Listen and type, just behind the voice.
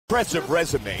Impressive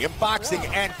resume in boxing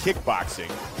and kickboxing.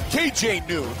 KJ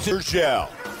Noons is gel.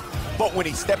 But when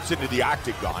he steps into the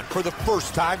octagon for the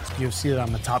first time, you'll see that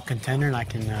I'm a top contender and I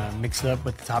can mix it up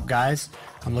with the top guys.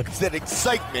 I'm looking. That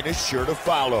excitement is sure to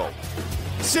follow.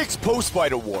 6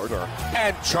 post-fight award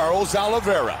and Charles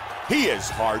Oliveira. He is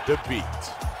hard to beat.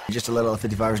 Just to let all the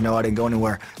 55ers know I didn't go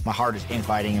anywhere. My heart is in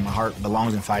fighting and my heart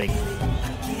belongs in fighting.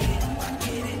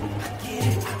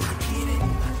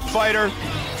 Fighter,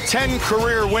 10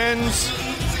 career wins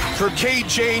for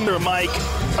KJ. Mike,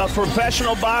 a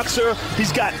professional boxer.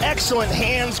 He's got excellent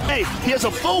hands. Hey, he has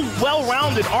a full,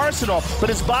 well-rounded arsenal, but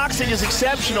his boxing is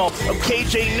exceptional of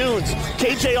KJ Noons.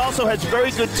 KJ also has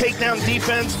very good takedown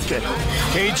defense.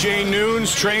 KJ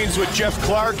Noons trains with Jeff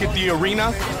Clark at the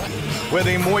arena with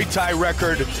a Muay Thai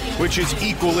record which is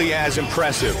equally as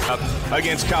impressive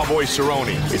against Cowboy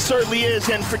Cerrone. It certainly is,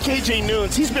 and for KJ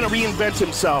Noons, he's going to reinvent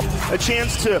himself. A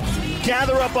chance to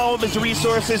gather up all of his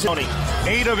resources.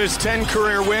 8 of his 10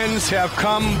 career wins have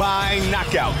come by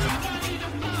knockout.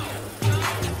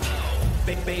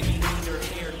 Big baby.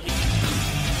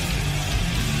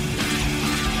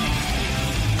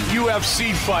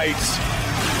 UFC fights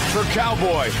for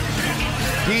Cowboy.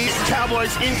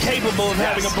 Cowboy's incapable of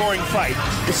having a boring fight.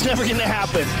 It's never going to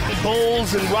happen.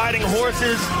 Bulls and riding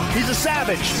horses. He's a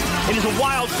savage. It is a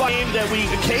wild fight that we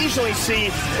occasionally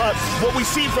see, but what we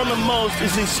see from him most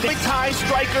is a Muay Thai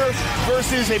striker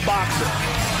versus a boxer.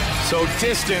 So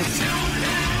distance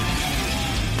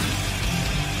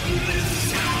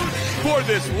for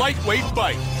this lightweight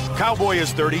fight. Cowboy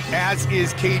is 30, as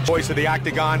is KJ. Voice of the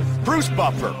Octagon, Bruce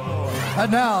Buffer. And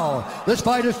now, this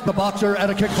fight is the boxer and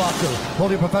a kickboxer,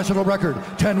 holding a professional record,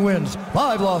 10 wins,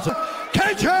 5 losses.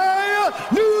 KJ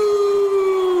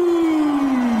Noons!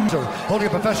 Holding a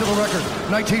professional record,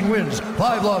 19 wins,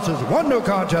 5 losses, 1 no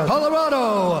contest.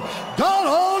 Colorado,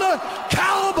 Donald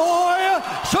Cowboy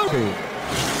Cerrone.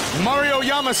 Mario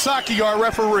Yamasaki, our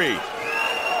referee.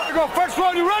 You go, first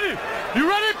round, you ready? You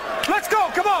ready? Let's go,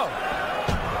 come on!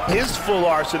 His full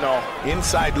arsenal.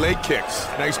 Inside leg kicks.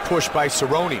 Nice push by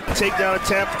Cerrone. Takedown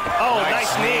attempt. Oh,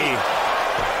 nice knee.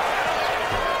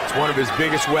 It's one of his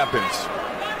biggest weapons.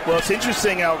 Well, it's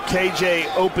interesting how KJ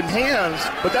opened hands,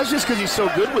 but that's just because he's so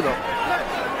good with them.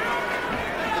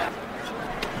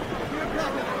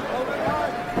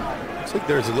 Looks like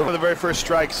there's a little... One of the very first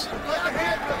strikes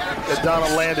that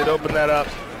Donald landed opened that up.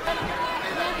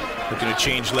 Looking to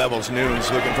change levels.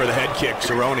 Noons looking for the head kick.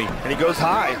 Cerrone. And he goes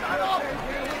high.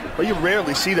 Well, you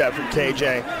rarely see that from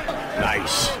KJ.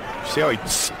 Nice. See how he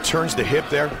turns the hip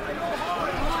there?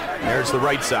 There's the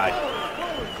right side.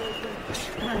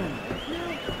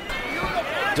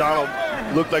 Donald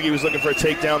looked like he was looking for a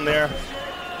takedown there.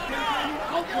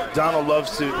 Donald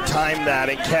loves to time that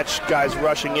and catch guys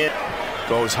rushing in.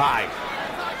 Goes high.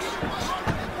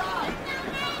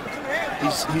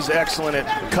 He's excellent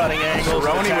at cutting angles.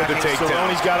 Cerrone with the takedown.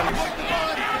 Cerrone's got him.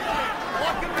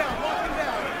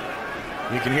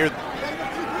 You can hear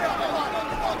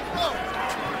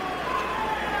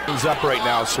he's up right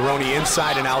now. Cerrone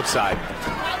inside and outside.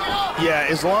 Yeah,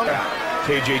 as long as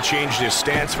KJ changed his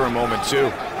stance for a moment too.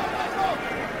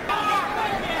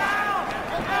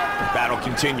 Battle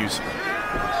continues.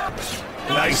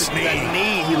 Nice knee. That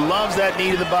knee. He loves that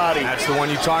knee to the body. That's the one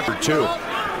you talked to too.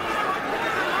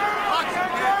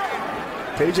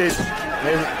 KJ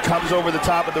comes over the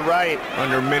top of the right.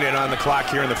 Under a minute on the clock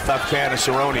here in the left hand of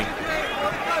Cerrone.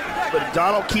 But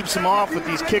Donald keeps him off with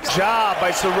these kicks. Job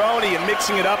by Cerrone and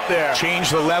mixing it up there.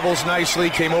 Changed the levels nicely,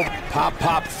 came over. Pop,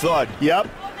 pop, thud. Yep.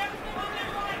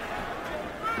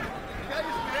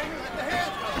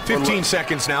 15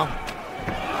 seconds now.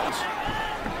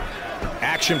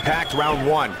 Action-packed round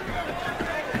 1.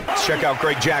 Let's check out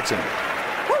Greg Jackson.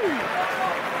 Woo.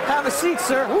 Have a seat,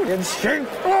 sir. Ooh,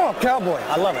 oh, Cowboy.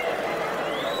 I love it.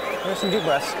 There's some deep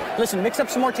breaths. Listen, mix up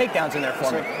some more takedowns in there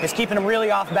for me. It's keeping him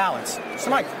really off balance. So,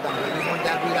 Mike.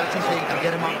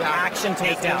 Action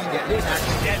takedown.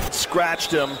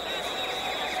 Scratched him.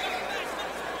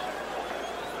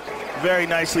 Very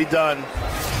nicely done.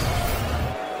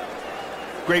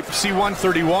 Great for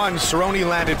C-131. Cerrone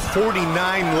landed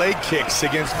 49 leg kicks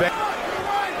against Beck.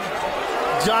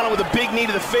 Donald with a big knee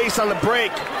to the face on the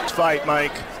break. Fight,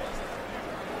 Mike.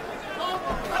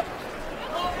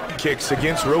 Kicks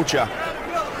against Rocha.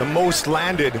 The most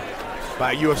landed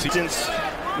by UFC.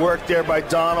 Work there by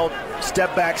Donald.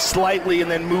 Step back slightly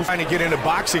and then move. Trying to get into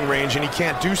boxing range and he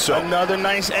can't do so. Another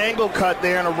nice angle cut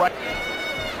there and a right.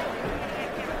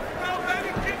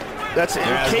 That's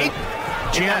it.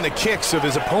 Jam the kicks of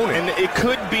his opponent. And it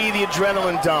could be the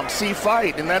adrenaline dump. See,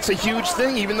 fight. And that's a huge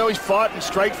thing, even though he's fought in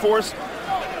Strikeforce.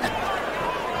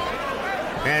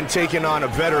 And taking on a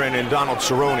veteran in Donald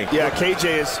Cerrone. Yeah,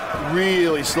 KJ is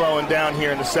really slowing down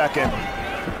here in the second.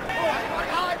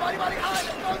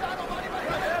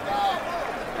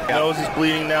 Nose is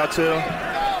bleeding now too.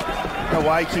 I don't know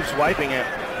why he keeps wiping it.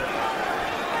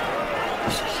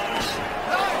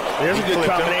 There's a good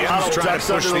combination. He's trying to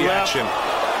push the action.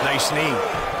 Nice knee.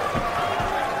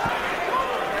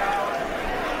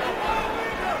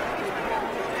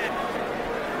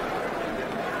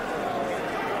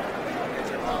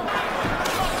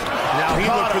 Now he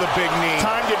looked for the big knee.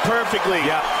 Timed it perfectly.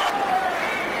 Yeah.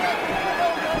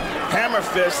 Hammer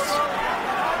fists.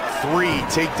 3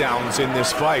 takedowns in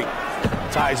this fight.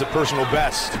 Ties a personal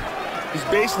best. He's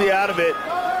basically out of it.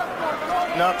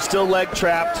 Nope, still leg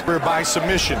trapped. By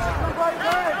submission.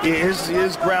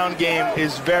 His ground game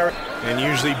is very... And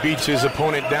usually beats his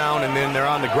opponent down, and then they're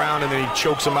on the ground, and then he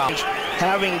chokes them out.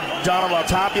 Having Donald on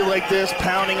top of you like this,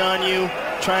 pounding on you,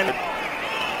 trying to...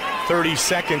 30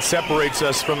 seconds separates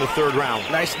us from the third round.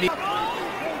 Nice knee.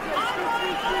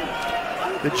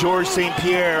 The George St.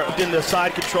 Pierre in the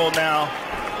side control now.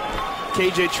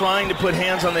 KJ trying to put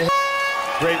hands on the hip.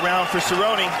 Great round for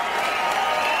Cerrone.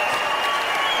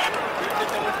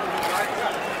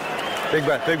 Big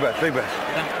breath, big breath, big breath.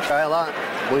 Try a lot.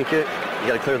 Blink it. You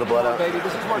got to clear the blood out.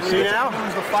 See now?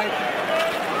 The fight.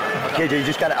 KJ, you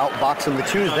just got to outbox him. The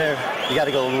two's there. You got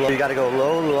to go low. You got to go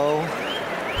low, low.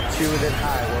 2 then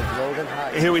high. Low then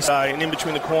high. Here we see in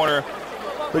between the corner.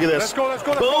 Look at this. Let's go, let's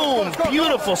go, Boom! let's go.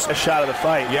 Beautiful shot of the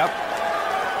fight. Yep.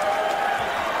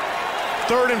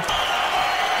 Third and...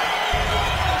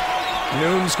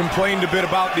 Nunes complained a bit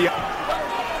about the...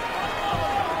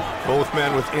 Both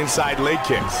men with inside leg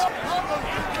kicks.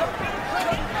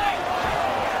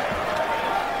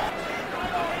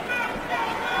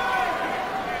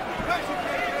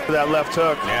 For that left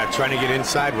hook. Yeah, trying to get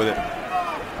inside with it.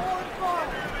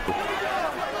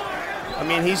 I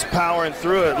mean, he's powering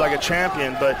through it like a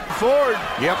champion, but forward.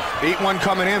 Yep, 8-1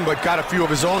 coming in, but got a few of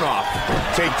his own off.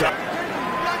 Takedown.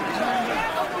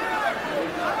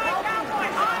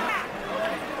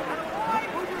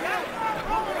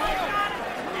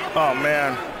 Oh,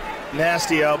 man.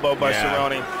 Nasty elbow by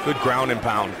Cerrone. Good ground and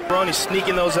pound. Cerrone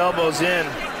sneaking those elbows in.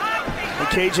 And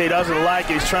KJ doesn't like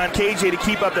it. He's trying KJ to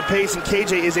keep up the pace, and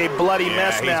KJ is a bloody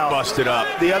mess now. He's busted up.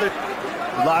 The other,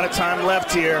 a lot of time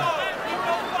left here.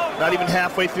 Not even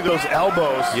halfway through those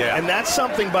elbows. Yeah. And that's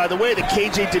something, by the way, that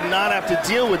KJ did not have to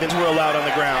deal with until we're allowed on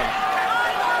the ground.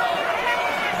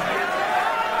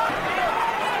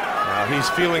 Now he's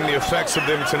feeling the effects of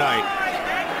them tonight.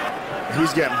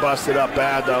 He's getting busted up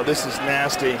bad, though. This is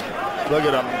nasty. Look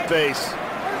at him, face.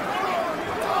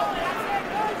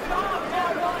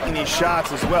 And these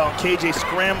shots as well. KJ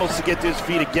scrambles to get to his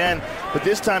feet again, but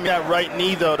this time he got right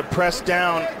knee, though, to press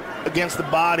down against the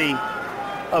body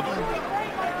of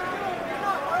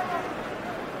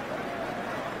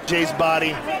KJ's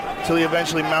body until he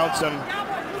eventually mounts him.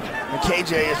 And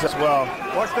KJ is as well.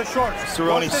 Watch the shorts.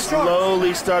 Cerrone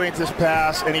slowly starting to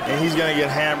pass, and he's going to get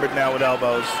hammered now with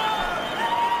elbows.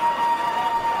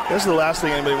 This is the last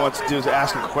thing anybody wants to do is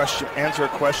ask a question, answer a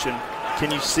question.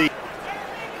 Can you see?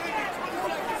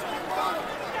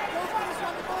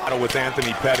 With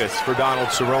Anthony Pettis for Donald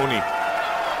Cerrone.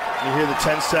 You hear the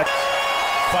 10 seconds.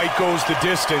 Fight goes the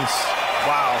distance.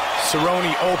 Wow.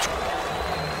 Cerrone ultra.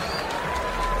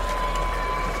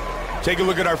 Take a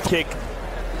look at our kick.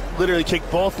 Literally kick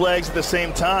both legs at the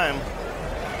same time.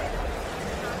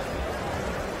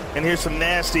 And here's some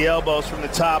nasty elbows from the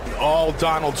top. All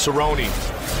Donald Cerrone.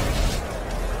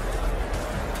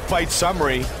 Fight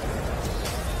summary.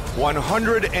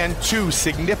 102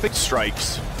 significant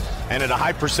strikes. And at a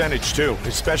high percentage, too,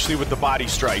 especially with the body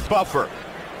strike. Buffer.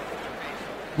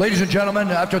 Ladies and gentlemen,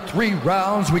 after 3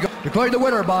 rounds, we declare the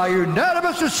winner by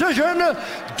unanimous decision,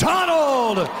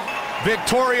 Donald.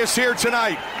 Victorious here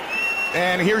tonight.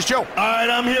 And here's Joe. All right,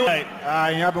 I'm here.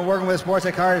 I've been working with sports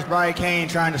psychologist Brian Kane,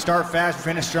 trying to start fast and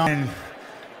finish strong. And,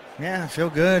 yeah, I feel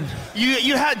good. You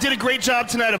did a great job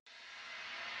tonight.